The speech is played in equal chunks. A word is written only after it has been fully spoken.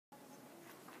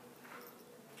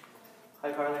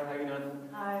Hi Carly, how you doing?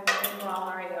 Hi, I'm doing well.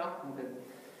 How are you? I'm good.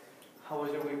 How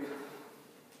was your week?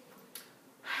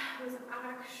 It was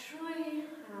actually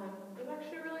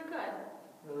really good.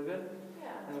 Really good?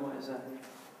 Yeah. And why is that?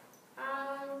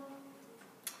 I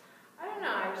don't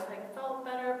know. I just felt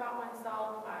better about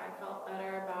myself. I felt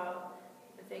better about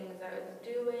the things I was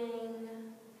doing.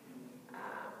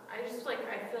 I feel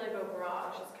like overall I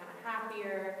was just kind of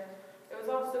happier. It was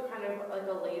also kind of like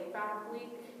a laid back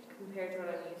week compared to what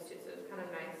I'm used to. So it was kind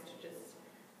of nice to just,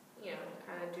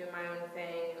 kind of do my own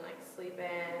thing and sleep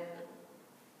in.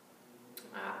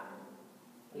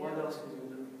 What else did you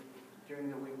do during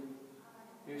the week?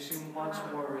 You seem much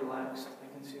more relaxed. I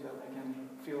can see that. I can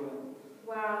feel it.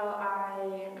 Well,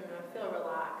 I feel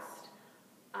relaxed.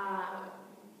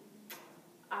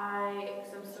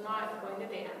 So I'm still not going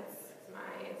to dance because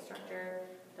my instructor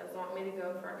doesn't want me to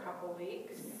go for a couple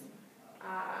weeks.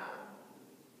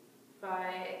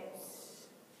 But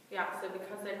yeah, so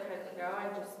because I couldn't go, I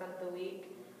just spent the week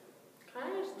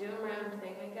kind of just doing my own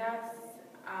thing, I guess.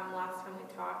 Last time we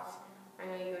talked, I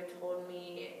know you had told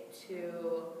me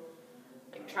to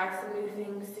try some new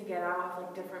things to get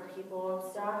off different people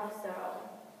and stuff. So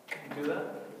Did you do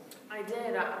that? I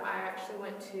did. I actually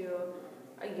went to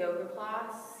a yoga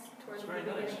class towards the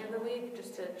beginning of the week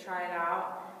just to try it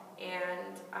out,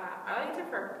 and I liked it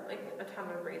for a ton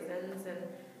of reasons. And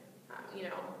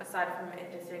aside from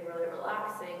it just being really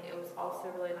relaxing, it was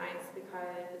also really nice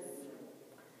because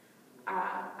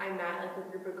I met a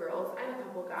group of girls and a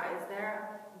couple guys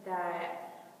there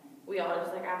that we all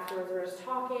just afterwards were just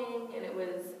talking, and it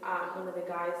was one of the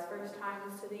guys' first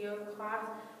times to the yoga class,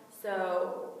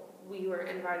 so we were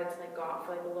invited to go out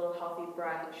for a little healthy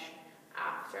brunch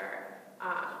after.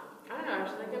 I don't know, I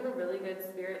was just in a really good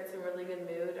spirits and really good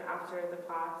mood after the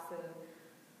class, and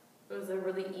it was a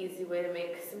really easy way to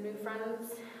make some new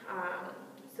friends.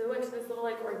 So we went to this little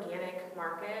organic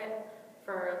market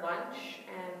for lunch,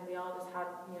 and we all just had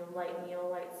light meal,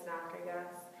 light snack, I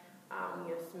guess.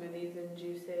 Smoothies and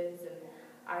juices, and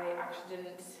I actually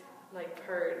didn't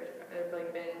purge or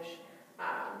binge.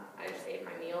 I just ate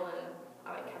my meal, and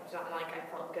I kept it on. I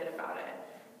felt good about it,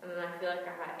 and then I feel like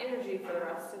I had energy for the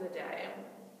rest of the day.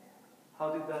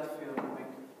 How did that feel?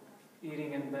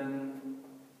 Eating and then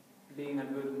being in a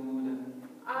good mood and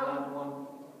not want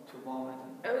to vomit?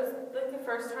 It was the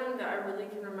first time that I really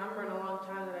can remember in a long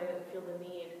time that I didn't feel the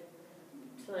need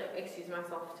to excuse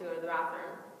myself to go to the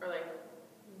bathroom or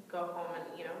go home and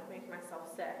make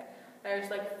myself sick. I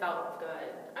just felt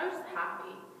good. I was just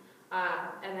happy.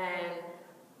 And then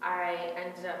I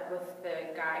ended up with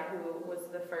the guy who was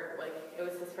the first, it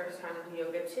was his first time to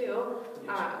yoga too.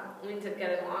 We ended up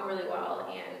getting along really well,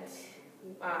 and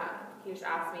he just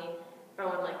asked me if I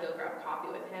wanted to go grab coffee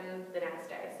with him the next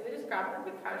day. So we just grabbed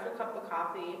a casual cup of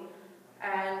coffee,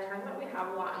 and it turns out we have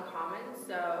a lot in common.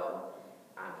 So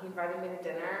he invited me to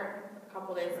dinner a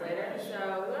couple days later.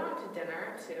 So we went out to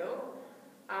dinner too.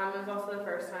 It was also the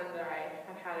first time that I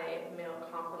had a male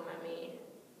compliment me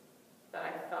that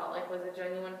I felt was a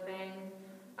genuine thing.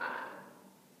 But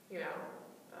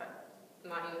I'm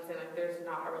not even saying there's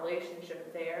not a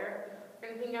relationship there or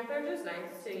anything yet. They're just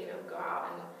nice to go out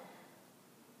and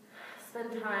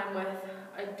spend time with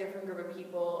a different group of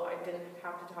people. I didn't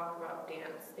have to talk about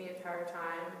dance the entire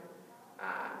time.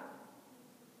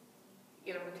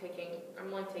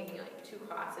 I'm only taking 2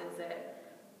 classes at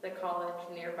the college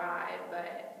nearby,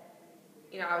 but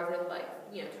I was able to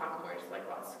talk more just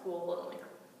about school and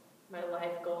my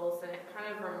life goals, and it kind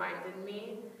of reminded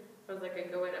me. It was a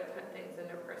good way to put things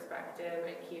into perspective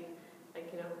and keep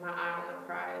my eye on the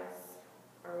prize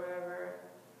or whatever.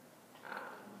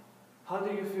 How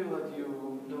do you feel that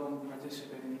you don't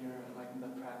participate in your in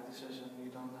the practices, and you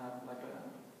don't have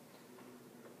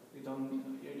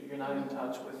you're not in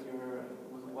touch with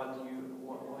what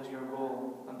was your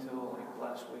goal until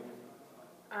last week?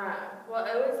 Well,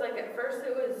 it was at first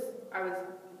I was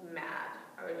mad.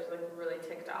 I was just really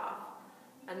ticked off,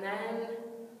 and then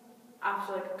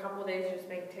after a couple days just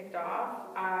being ticked off,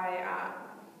 I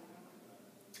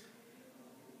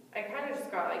kind of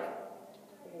just got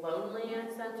lonely in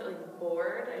a sense, or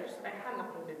bored. I had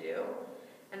nothing to do,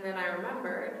 and then I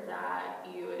remembered that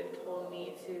you had told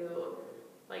me to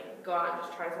go out and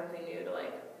just try something new to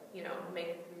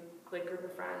make a group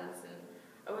of friends, and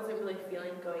I wasn't really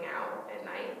feeling going out at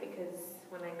night because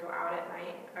when I go out at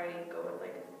night, I go with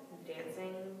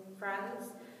dancing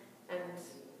friends, and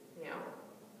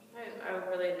I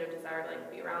really had no desire to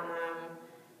be around them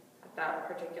at that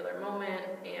particular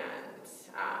moment, and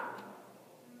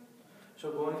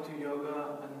So going to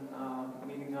yoga and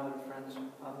meeting other friends,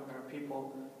 other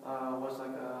people, was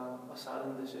a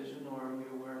sudden decision, or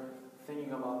you were thinking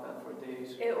thinking about that for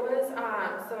days. It was,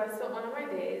 so I spent one of my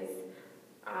days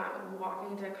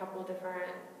walking to a couple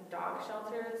different dog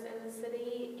shelters in the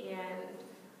city, and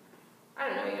I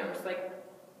don't know, you know, I'm just like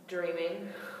dreaming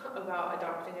about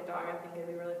adopting a dog. I think it'd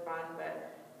be really fun,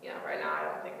 but you know, right now I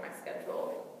don't think my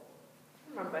schedule,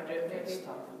 my budget maybe.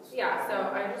 Yeah,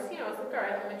 so I just, you know, was like, all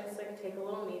right, let me just like take a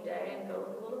little me day and go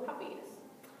look at little puppies.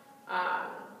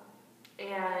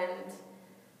 And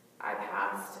I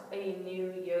passed a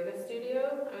new yoga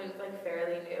studio. I mean, it's like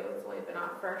fairly new. It's only been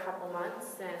out for a couple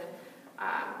months, and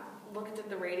looked at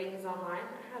the ratings online.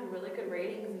 I had really good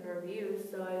ratings and reviews,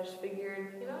 so I just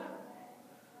figured, you know what?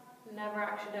 Never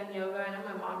actually done yoga. I know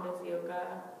my mom does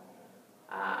yoga.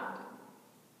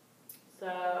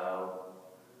 So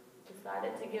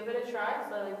decided to give it a try.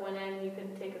 So I like went in, you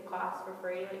could take a class for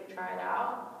free, like try it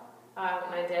out.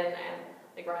 And I did, and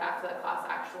like right after that class,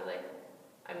 actually like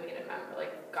I made a member,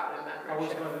 like got a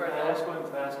membership. I was going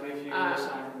to ask you if you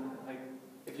signed, like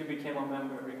if you became a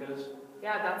member, because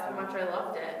yeah, that's how much I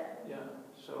loved it. Yeah.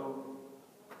 So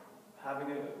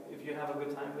if you have a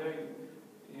good time there,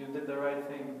 you did the right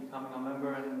thing, becoming a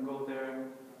member and go there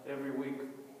every week.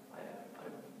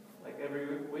 Like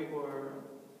every week, or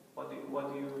what do you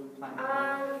plan to do?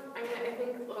 I mean, I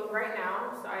think right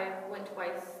now, so I went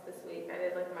twice this week. I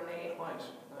did like Monday. Twice.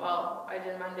 Well, I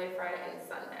did Monday, Friday, and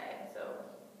Sunday. So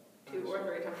 2 or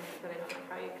 3 times, depending on like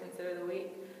how you consider the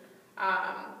week.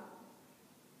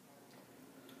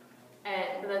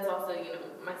 But that's also, you know,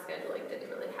 my schedule like didn't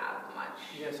really have much.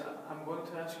 Yes, I'm going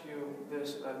to ask you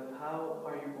this: how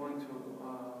are you going to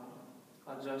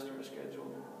adjust your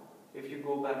schedule if you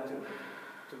go back to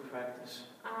practice?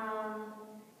 How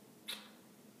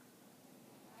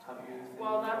do you think?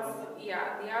 Well,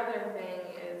 yeah. The other thing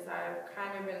is I've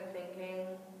kind of been thinking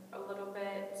a little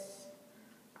bit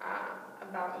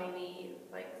about maybe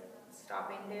like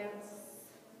stopping dance.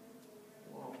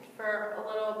 Whoa. For a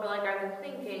little bit. Like I've been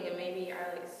thinking, and maybe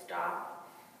I like stop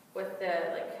with the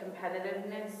like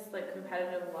competitiveness, like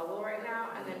competitive level right now,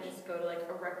 and then just go to like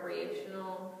a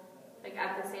recreational, like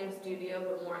at the same studio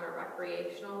but more on a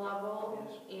recreational level.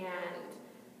 Yes. And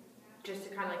just to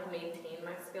kind of like maintain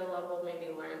my skill level,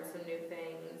 maybe learn some new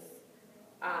things.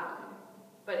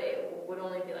 But it would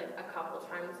only be like a couple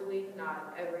times a week,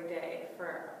 not every day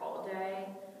for all day.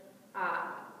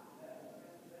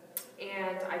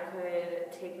 And I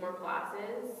could take more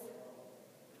classes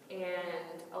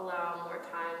and allow more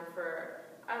time for,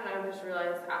 I don't know, I just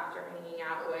realized after hanging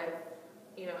out with,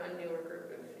 you know, a newer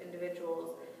group of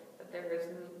individuals that there is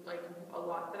like a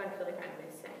lot that I feel like I'm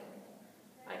missing.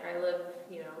 Like I live,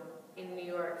 you know, in New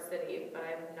York City, but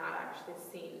I've not actually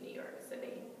seen New York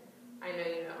City. I know,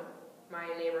 you know, my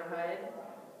neighborhood,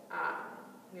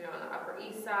 you know, on the Upper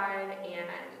East Side, and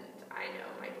I know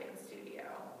my dance studio,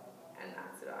 and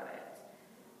that's about it.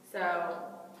 So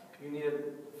you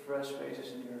needed fresh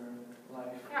faces in your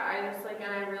life. Yeah, I just like,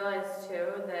 and I realized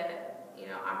too that, you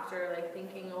know, after like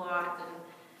thinking a lot and,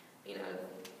 you know,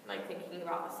 like thinking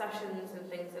about the sessions and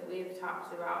things that we've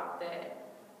talked about, that,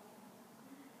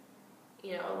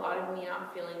 you know, a lot of me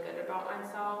not feeling good about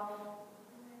myself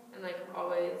and like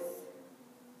always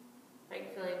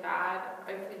like feeling bad.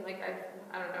 I feel like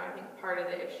I don't know, I think part of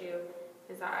the issue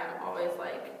is that I'm always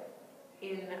like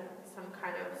in some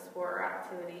kind of sport or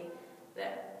activity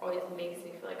that always makes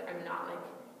me feel like I'm not like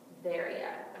there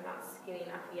yet. I'm not skinny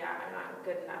enough yet. I'm not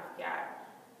good enough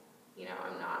yet. You know,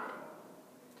 I'm not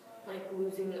like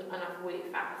losing enough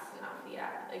weight fast enough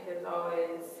yet. Like there's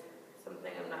always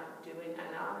something I'm not doing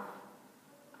enough.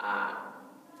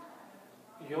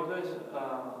 Yoga is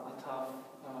a tough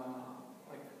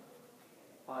like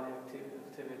body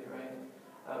activity,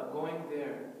 right? Going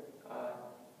there,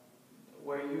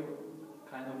 were you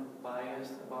kind of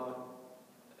biased about,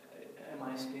 am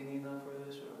I skinny enough for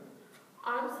this, or?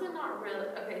 Honestly, not really.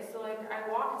 Okay, so like I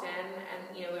walked in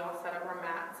and, you know, we all set up our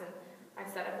mats, and I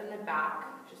set up in the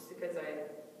back just because I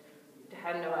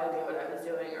had no idea what I was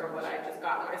doing or what I just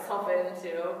got myself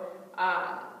into.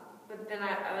 But then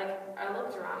I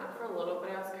looked around, and for a little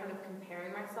bit I was kind of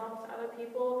comparing myself to other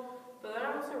people. But then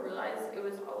I also realized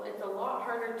it's a lot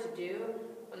harder to do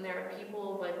when there are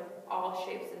people of like all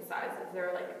shapes and sizes. There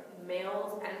are like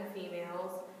males and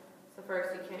females. So first,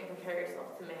 you can't compare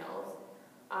yourself to males.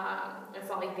 It's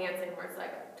not like dancing where it's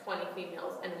like 20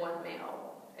 females and 1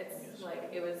 male. It's yes.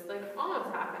 Like, it was like almost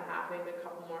half and half, maybe a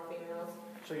couple more females.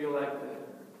 So you like the,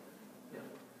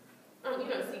 yeah. You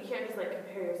know, so you can't just like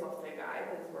compare yourself to a guy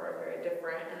because we're very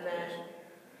different. And then,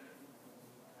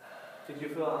 did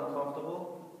you feel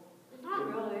uncomfortable?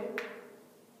 Not really.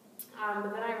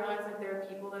 But then I realized like there are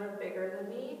people that are bigger than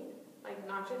me. Like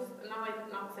not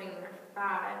saying they're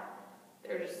fat.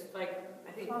 They're just like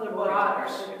I think Other broader. body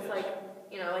types, It's yes. like,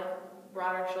 you know, like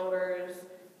broader shoulders,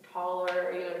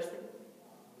 taller, you know, just like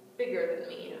bigger than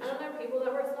me. Yes. And then there are people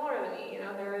that were smaller than me. You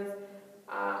know, there was,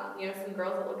 you know, some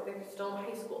girls that look like they're still in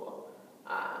high school.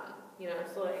 You know,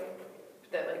 so like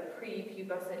that like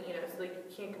pre-pubescent, you know, so like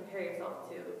you can't compare yourself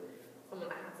to someone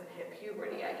that hasn't hit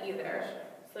puberty yet either.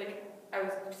 So like I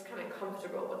was just kind of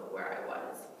comfortable with where I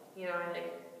was. You know,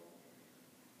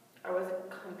 I wasn't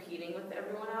competing with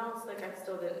everyone else. Like I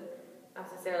still didn't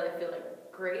necessarily feel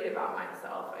like great about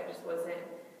myself. I just wasn't.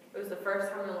 It was the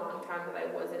first time in a long time that I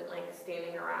wasn't like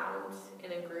standing around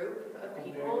in a group of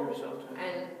people Comparing yourself to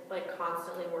and like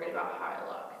constantly worried about how I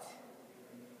looked.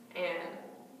 And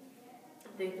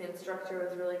I think the instructor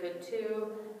was really good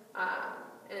too.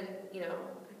 And you know,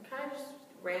 kind of just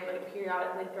ran like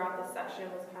periodically throughout the session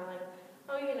was kind of like,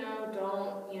 oh, you know,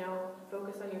 don't, you know,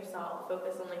 focus on yourself,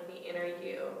 focus on like the inner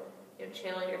you know,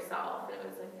 channel yourself. And it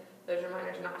was like those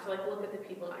reminders not to like look at the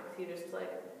people next to you, just to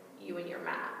like you and your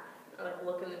mat. Or like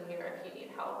look in the mirror if you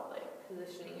need help, like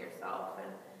positioning yourself.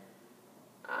 And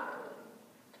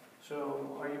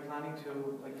So, are you planning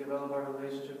to like develop a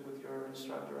relationship with your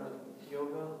instructor at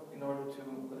yoga in order to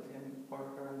let him or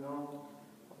her know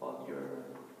about your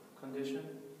condition?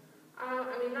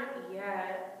 I mean, not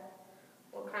yet.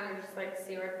 We'll kind of just like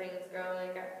see where things go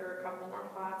and get through a couple more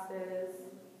classes.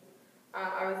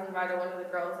 I was invited, one of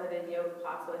the girls I did yoga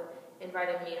class with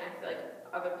invited me, and I feel like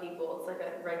other people, it's like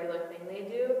a regular thing they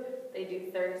do. They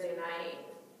do Thursday night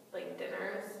like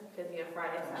dinners, because you know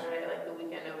Friday, Saturday, like the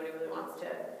weekend, nobody really wants to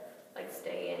like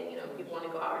stay in, you know, people want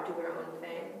to go out or do their own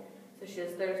thing. So she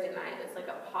does Thursday night, and it's like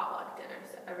a potluck dinner,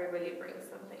 so everybody brings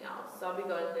something else. So I'll be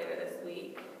going later this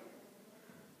week.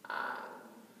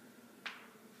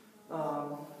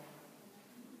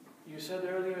 You said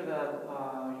earlier that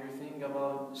you're thinking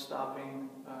about stopping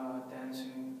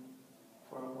dancing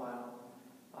for a while.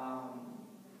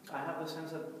 I have the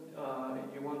sense that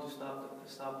you want to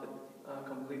stop it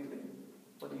completely.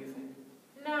 What do you think?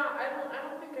 No, I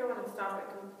don't think I want to stop it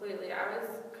completely. I was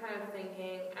kind of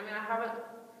thinking, I mean, I've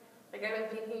been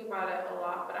thinking about it a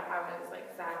lot, but I haven't just like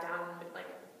sat down and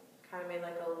like kind of made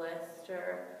like a list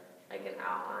or like an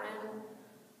outline.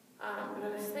 But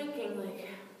I was thinking like,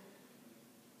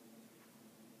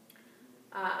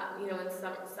 you know, in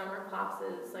summer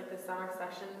classes, like the summer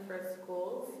session for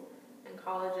schools and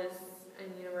colleges and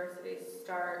universities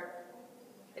start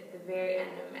at the very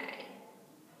end of May.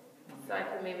 So I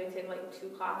could maybe take like 2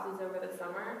 classes over the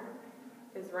summer,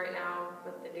 because right now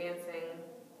with the dancing,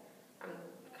 I'm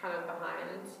kind of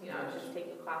behind. You know, I was just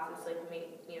taking classes to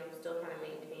like you know, still kind of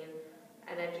maintain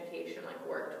an education, like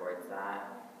work towards that.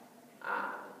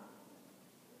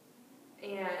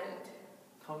 And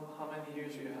How many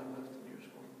years do you have left in your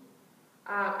school?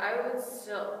 I would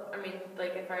still, I mean,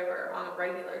 like if I were on a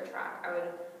regular track, I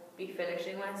would be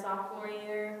finishing my sophomore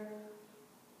year,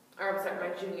 or I'm sorry,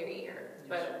 my junior year. Yes.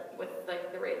 But with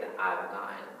like the rate that I've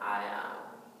gone,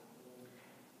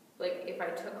 like if I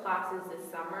took classes this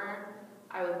summer,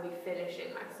 I would be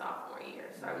finishing my sophomore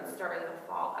year. So I would start in the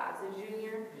fall as a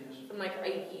junior. Yes. So I'm like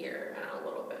a year and a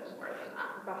little bit more than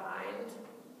that behind.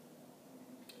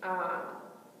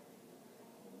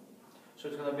 So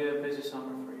it's going to be a busy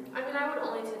summer for you. I mean, I would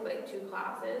only take like 2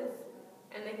 classes,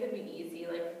 and they could be easy,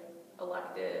 like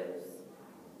electives,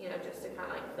 you know, just to kind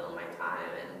of like fill my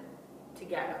time and to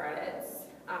get credits.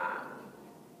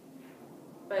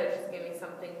 But it just gave me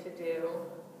something to do.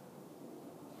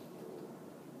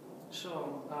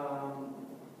 So,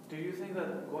 do you think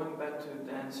that going back to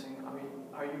dancing, I mean,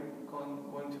 are you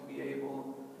going to be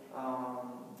able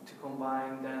to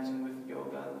combine dancing with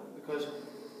yoga? Because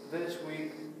this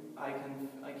week I can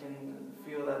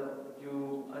feel that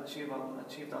you achieved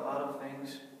a lot of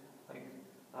things, like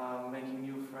making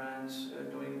new friends,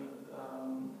 doing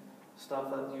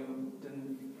stuff that you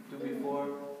didn't do before.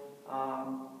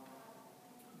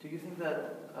 Do you think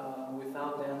that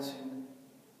without dancing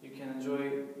you can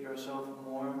enjoy yourself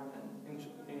more and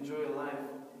enjoy life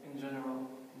in general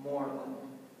more than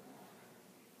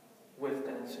with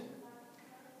dancing?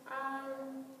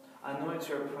 I know it's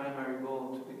your primary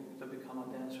goal to become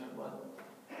a dancer, but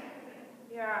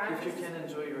yeah, if you can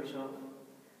enjoy yourself.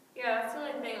 Yeah, that's the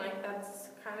only thing. Like that's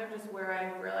kind of just where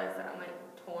I realized that I'm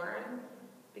like torn,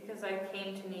 because I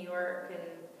came to New York and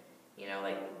you know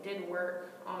like did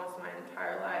work almost my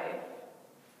entire life.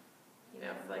 You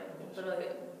know, for like literally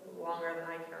longer than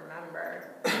I can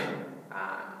remember.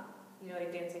 You know,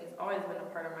 like dancing has always been a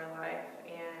part of my life,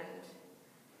 and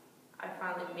I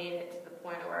finally made it to the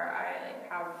point where I like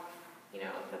have, you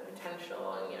know, the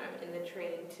potential and, you know, I'm in the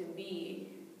training to be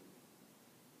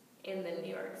in the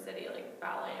New York City, like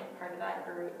ballet and part of that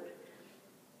group.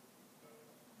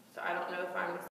 So I don't know if I'm